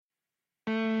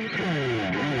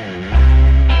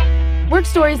Work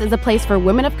Stories is a place for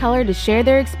women of color to share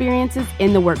their experiences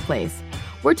in the workplace.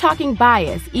 We're talking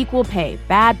bias, equal pay,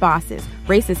 bad bosses,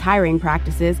 racist hiring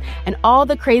practices, and all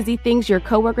the crazy things your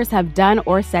coworkers have done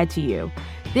or said to you.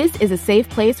 This is a safe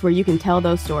place where you can tell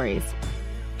those stories.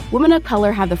 Women of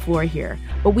color have the floor here,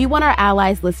 but we want our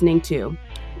allies listening too.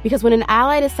 Because when an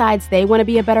ally decides they want to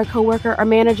be a better coworker or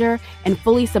manager and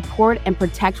fully support and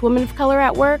protect women of color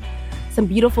at work, some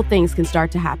beautiful things can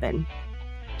start to happen.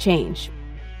 Change.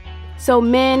 So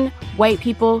men, white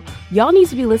people, y'all need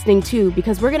to be listening too,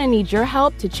 because we're going to need your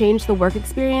help to change the work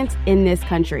experience in this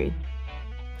country.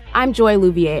 I'm Joy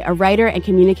Louvier, a writer and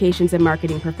communications and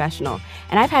marketing professional,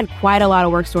 and I've had quite a lot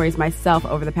of work stories myself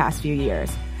over the past few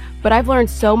years. But I've learned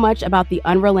so much about the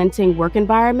unrelenting work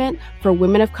environment for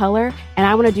women of color, and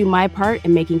I want to do my part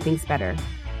in making things better.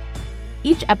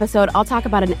 Each episode, I'll talk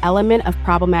about an element of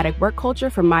problematic work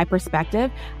culture from my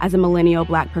perspective as a millennial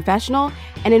Black professional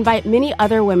and invite many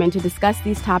other women to discuss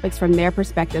these topics from their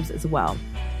perspectives as well.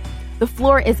 The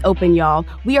floor is open, y'all.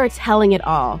 We are telling it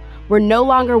all. We're no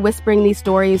longer whispering these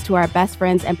stories to our best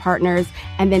friends and partners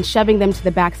and then shoving them to the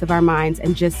backs of our minds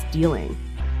and just stealing.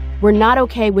 We're not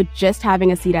okay with just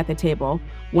having a seat at the table,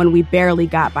 one we barely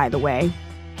got, by the way.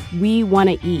 We want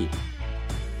to eat.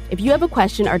 If you have a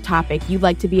question or topic you'd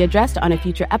like to be addressed on a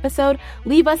future episode,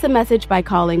 leave us a message by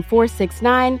calling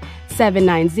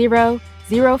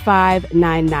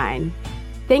 469-790-0599.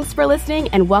 Thanks for listening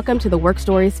and welcome to the Work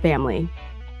Stories family.